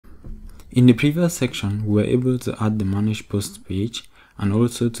In the previous section, we were able to add the manage post page and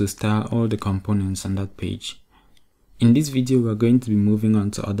also to style all the components on that page. In this video, we're going to be moving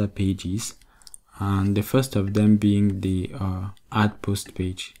on to other pages, and the first of them being the add post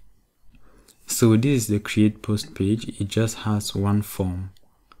page. So this is the create post page. It just has one form.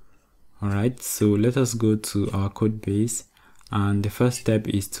 Alright, so let us go to our code base, and the first step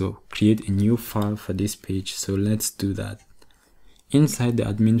is to create a new file for this page. So let's do that. Inside the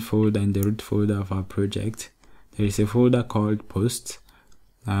admin folder in the root folder of our project, there is a folder called posts,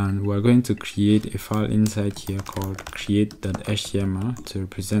 and we're going to create a file inside here called create.html to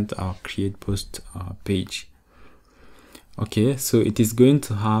represent our create post page. Okay, so it is going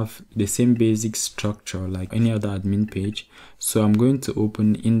to have the same basic structure like any other admin page. So I'm going to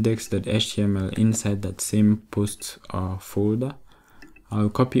open index.html inside that same post folder. I'll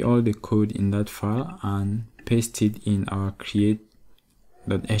copy all the code in that file and paste it in our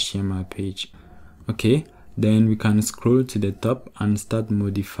create.html page. Okay, then we can scroll to the top and start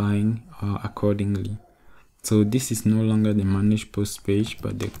modifying accordingly. So this is no longer the manage post page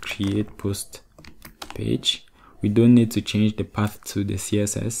but the create post page. We don't need to change the path to the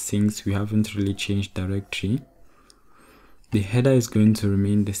CSS since we haven't really changed directory. The header is going to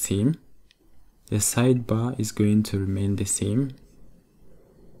remain the same. The sidebar is going to remain the same.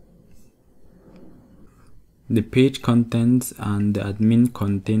 The page contents and the admin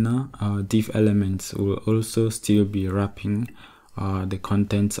container div elements will also still be wrapping the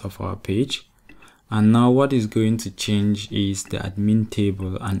contents of our page. And now what is going to change is the admin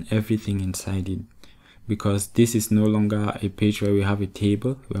table and everything inside it. Because this is no longer a page where we have a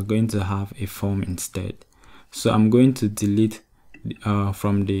table, we are going to have a form instead. So I'm going to delete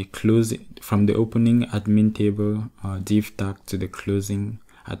from the opening admin table div tag to the closing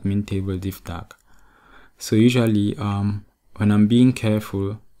admin table div tag. So usually when I'm being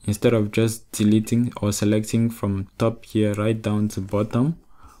careful, instead of just deleting or selecting from top here right down to bottom,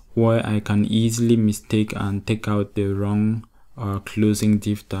 where I can easily mistake and take out the wrong closing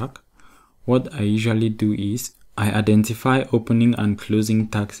div tag, what I usually do is I identify opening and closing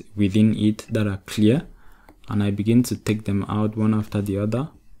tags within it that are clear, and I begin to take them out one after the other.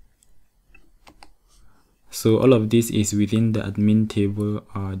 So all of this is within the admin table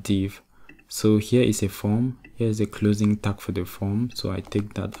div. So here is a form, here is a closing tag for the form, so I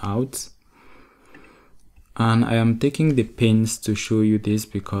take that out. And I am taking the pains to show you this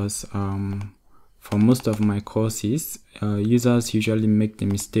because for most of my courses, users usually make the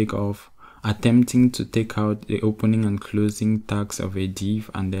mistake of attempting to take out the opening and closing tags of a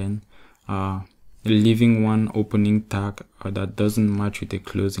div and then leaving one opening tag that doesn't match with a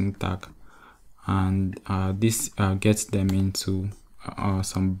closing tag, and this gets them into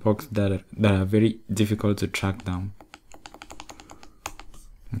some bugs that are very difficult to track down.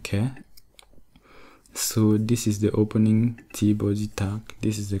 Okay, so this is the opening t-body tag,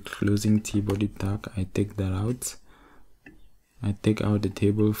 this is the closing t-body tag. I take that out. I take out the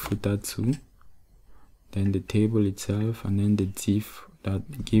table footer too, then the table itself, and then the div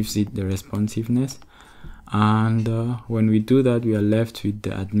that gives it the responsiveness. And when we do that, we are left with the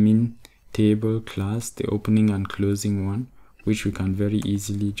admin table class, the opening and closing one, which we can very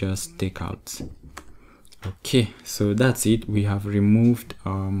easily just take out. Okay, so that's it. We have removed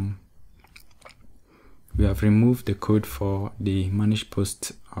the code for the manage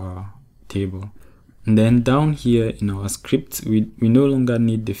post table. And then down here in our script, we no longer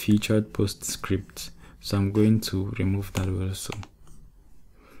need the featured post script. So I'm going to remove that also.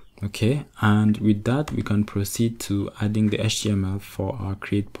 Okay, and with that, we can proceed to adding the HTML for our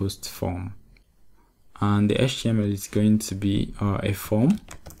create post form. And the HTML is going to be a form,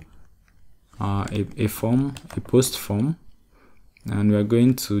 a post form. And we're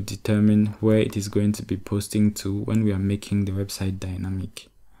going to determine where it is going to be posting to when we are making the website dynamic.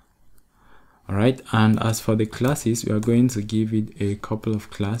 Alright, and as for the classes, we are going to give it a couple of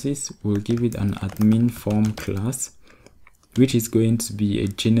classes. We'll give it an admin form class, which is going to be a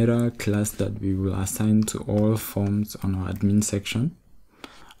general class that we will assign to all forms on our admin section.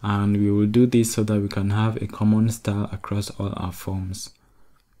 And we will do this so that we can have a common style across all our forms.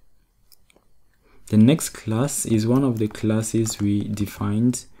 The next class is one of the classes we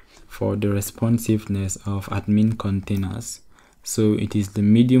defined for the responsiveness of admin containers. So it is the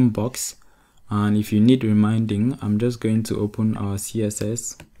medium box. And if you need reminding, I'm just going to open our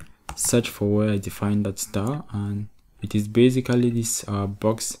CSS, search for where I define that style, and it is basically this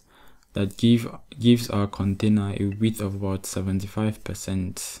box that gives our container a width of about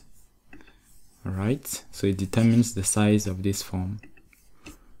 75%. Alright, so it determines the size of this form.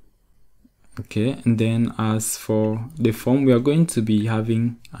 Okay, and then as for the form, we are going to be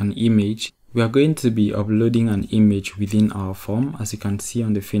having an image. We are going to be uploading an image within our form, as you can see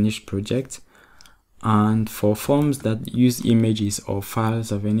on the finished project. And for forms that use images or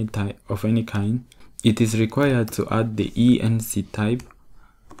files of any type, of any kind, it is required to add the ENC type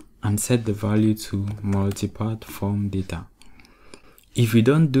and set the value to multipart form data. If we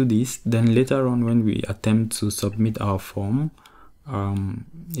don't do this, then later on when we attempt to submit our form,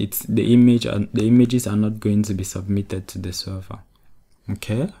 the images are not going to be submitted to the server.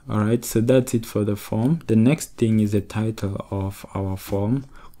 Okay, alright, so that's it for the form. The next thing is the title of our form.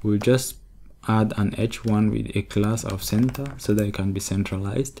 We'll just add an h1 with a class of center so that it can be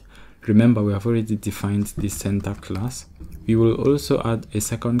centralized. Remember, we have already defined this center class. We will also add a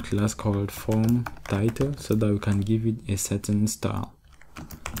second class called form title so that we can give it a certain style.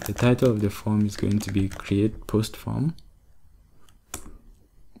 The title of the form is going to be create post form.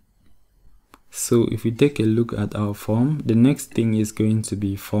 So if we take a look at our form, the next thing is going to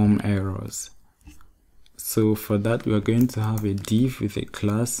be form errors. So for that, we are going to have a div with a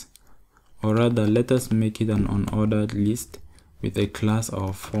class, or rather let us make it an unordered list with a class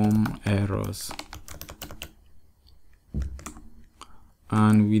of form errors.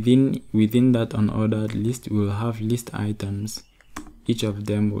 And within that unordered list, we will have list items. Each of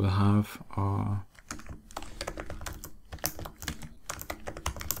them will have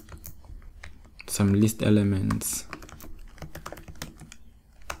some list elements.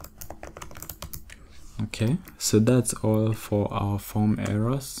 Okay, so that's all for our form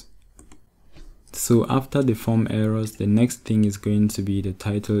errors. So after the form errors, the next thing is going to be the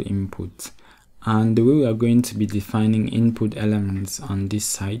title input. And the way we are going to be defining input elements on this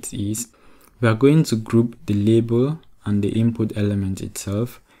site is we are going to group the label and the input element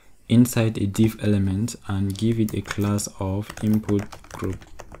itself inside a div element and give it a class of input group.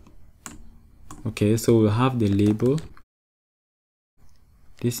 Okay, so we'll have the label.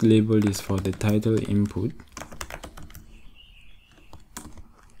 This label is for the title input.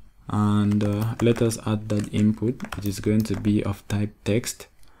 And let us add that input, which is going to be of type text,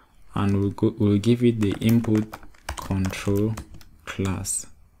 and we'll give it the input control class.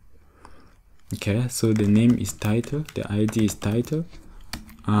 Okay, so the name is title, the ID is title,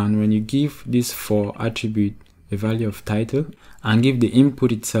 and when you give this for attribute a value of title and give the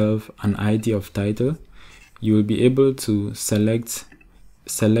input itself an ID of title, you will be able to select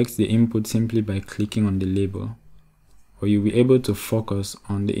the input simply by clicking on the label, or you'll be able to focus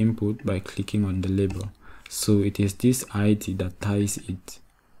on the input by clicking on the label. So it is this ID that ties it.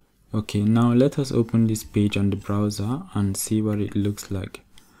 Okay, now let us open this page on the browser and see what it looks like.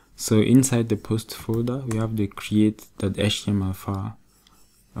 So inside the post folder, we have the create.html file.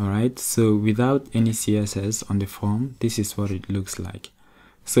 Alright, so without any CSS on the form, this is what it looks like.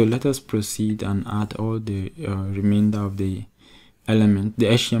 So let us proceed and add all the remainder of the element, the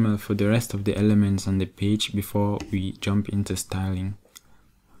HTML for the rest of the elements on the page before we jump into styling.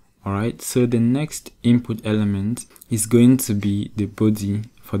 Alright, so the next input element is going to be the body,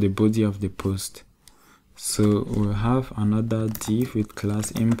 for the body of the post. So we'll have another div with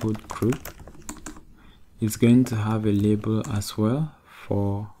class input group. It's going to have a label as well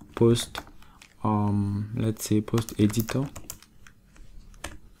for post, let's say post editor.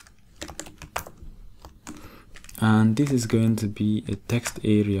 And this is going to be a text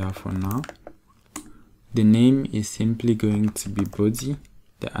area for now. The name is simply going to be body.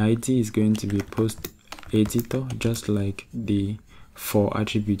 The ID is going to be post editor, just like the for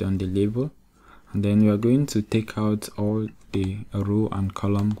attribute on the label. And then we are going to take out all the row and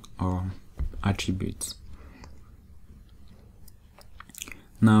column attributes.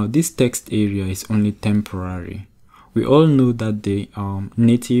 Now this text area is only temporary. We all know that the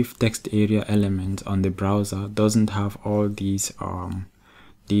native text area element on the browser doesn't have all these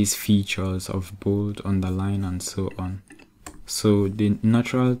features of bold, underline, and so on. So the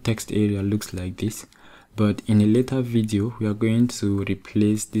natural text area looks like this. But in a later video, we are going to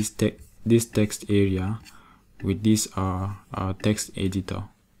replace this text area with this text editor.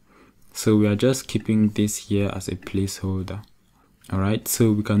 So we are just keeping this here as a placeholder. Alright,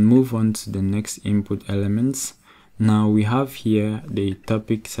 so we can move on to the next input elements. Now we have here the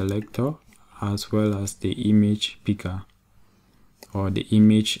topic selector as well as the image picker, or the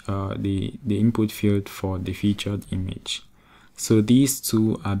image, the input field for the featured image. So these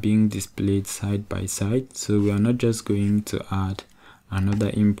two are being displayed side by side. So we are not just going to add another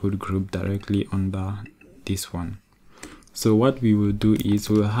input group directly under this one. So what we will do is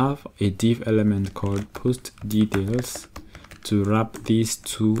we'll have a div element called post details to wrap these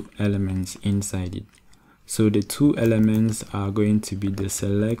two elements inside it. So the two elements are going to be the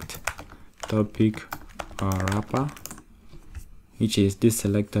select topic wrapper, which is this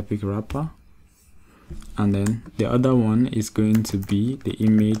select topic wrapper, and then the other one is going to be the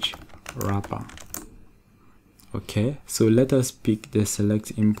image wrapper. Okay, so let us pick the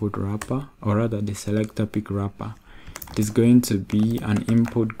select input wrapper, or rather the select topic wrapper. It is going to be an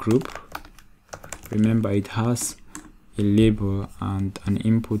input group. Remember, it has a label and an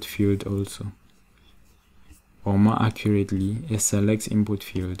input field also, or more accurately, a select input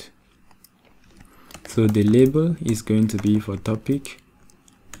field. So the label is going to be for topic,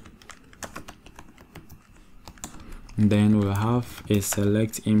 and then we'll have a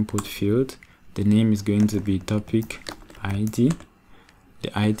select input field. The name is going to be topic ID.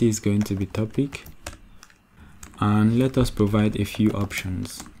 The ID is going to be topic, and let us provide a few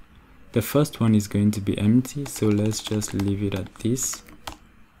options. The first one is going to be empty, so let's just leave it at this.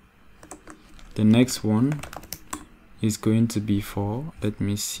 The next one is going to be for, let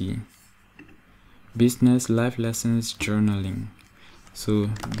me see, business, life lessons, journaling. So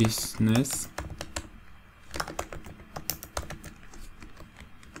business,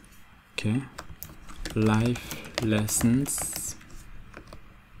 okay, life lessons,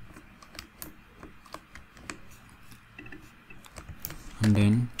 and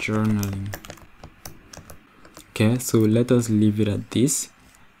then journaling. Okay, so let us leave it at this.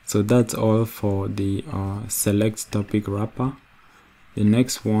 So that's all for the select topic wrapper. The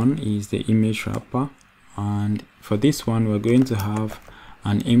next one is the image wrapper, and for this one we're going to have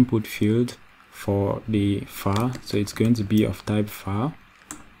an input field for the file, so it's going to be of type file.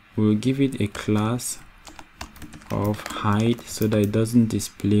 We'll give it a class of hide so that it doesn't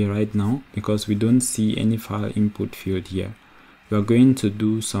display right now, because we don't see any file input field here. We are going to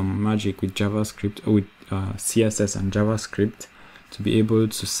do some magic with JavaScript, or with CSS and JavaScript, to be able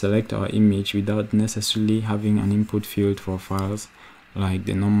to select our image without necessarily having an input field for files like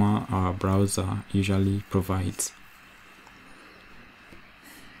the normal browser usually provides.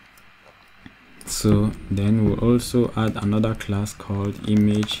 So then we'll also add another class called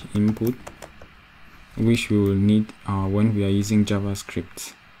image input, which we will need when we are using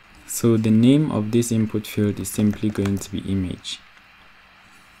JavaScript. So the name of this input field is simply going to be image,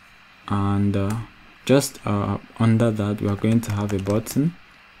 and just under that we are going to have a button,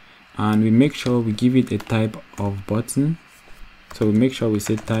 and we make sure we give it a type of button. So we make sure we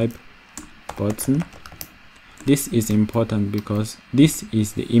say type button. This is important because this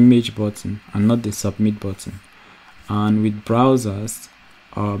is the image button and not the submit button. And with browsers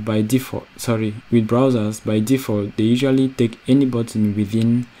by default, they usually take any button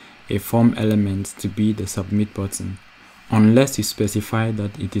within a form element to be the submit button, unless you specify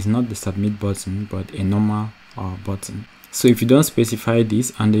that it is not the submit button but a normal button. So if you don't specify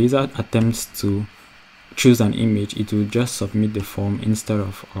this and the user attempts to choose an image, it will just submit the form instead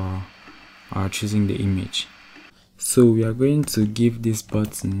of choosing the image. So we are going to give this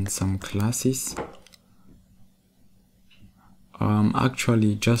button some classes.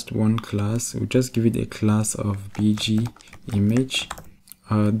 Actually just one class. We'll just give it a class of bg image.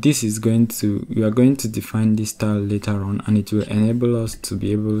 This is going to, we are going to define this style later on, and it will enable us to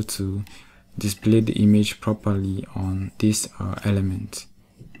be able to display the image properly on this element.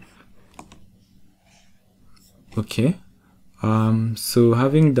 Okay, so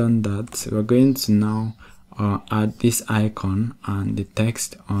having done that, we're going to now add this icon and the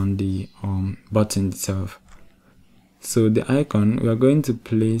text on the button itself. So the icon, we are going to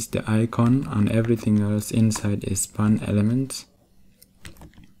place the icon and everything else inside a span element,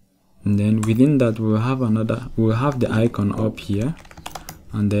 and then within that we'll have the icon up here,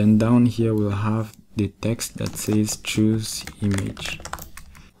 and then down here we'll have the text that says choose image.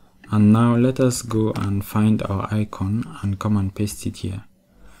 And now let us go and find our icon and come and paste it here.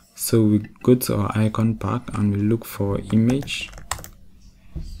 So we go to our icon pack and we look for image,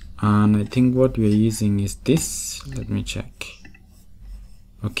 and I think what we're using is this. Let me check.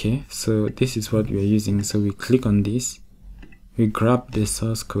 Okay, so this is what we're using. So we click on this, we grab the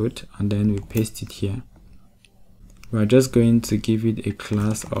source code, and then we paste it here. We're just going to give it a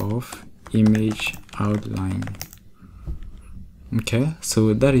class of image outline. Okay,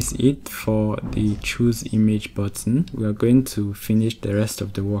 so that is it for the choose image button. We are going to finish the rest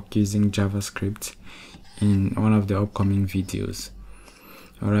of the work using JavaScript in one of the upcoming videos.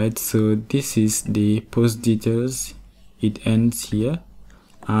 Alright, so this is the post details. It ends here,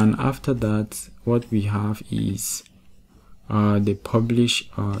 and after that what we have is the publish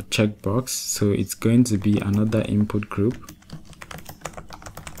checkbox. So it's going to be another input group.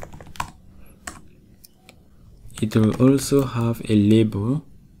 It will also have a label,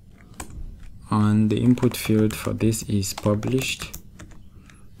 and the input field for this is published.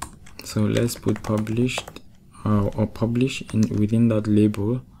 So let's put published or publish within that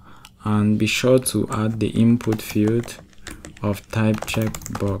label, and be sure to add the input field of type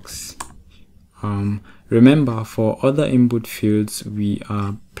checkbox. Remember, for other input fields we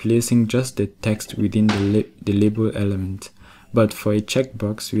are placing just the text within the label element, but for a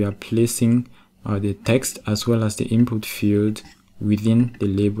checkbox we are placing the text as well as the input field within the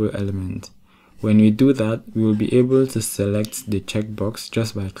label element. When we do that, we will be able to select the checkbox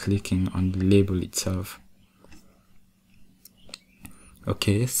just by clicking on the label itself.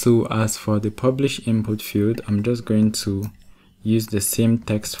 Okay, so as for the publish input field, I'm just going to use the same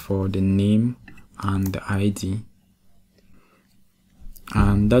text for the name and the ID,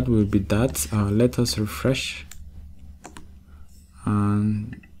 and that will be that. Let us refresh,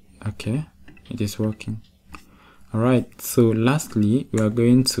 and okay, it is working. Alright, so lastly we are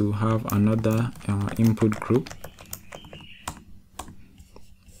going to have another input group,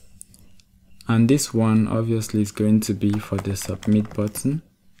 and this one obviously is going to be for the submit button.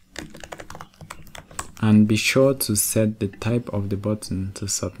 And be sure to set the type of the button to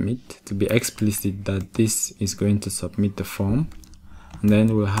submit to be explicit that this is going to submit the form. And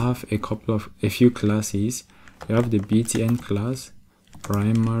then we'll have a few classes. We have the BTN class,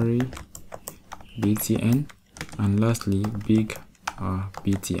 primary BTN, and lastly big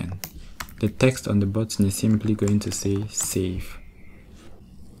BTN. The text on the button is simply going to say save.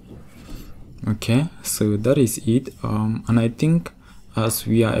 Okay, so that is it. And I think as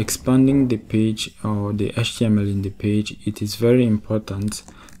we are expanding the page or the HTML in the page, it is very important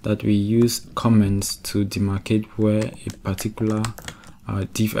that we use comments to demarcate where a particular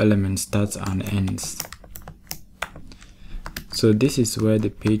div element starts and ends. So this is where the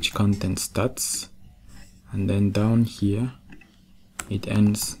page content starts, and then down here it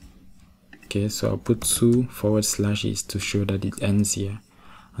ends. Okay, so I'll put 2 forward slashes to show that it ends here.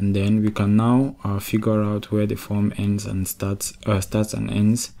 And then we can now figure out where the form ends and starts and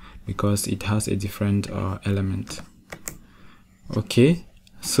ends, because it has a different element. Okay,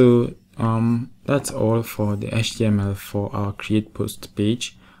 so that's all for the HTML for our create post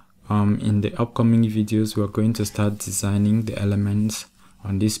page. In the upcoming videos we are going to start designing the elements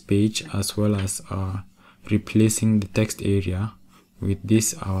on this page, as well as replacing the text area with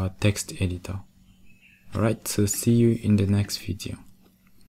this our text editor. Alright, so see you in the next video.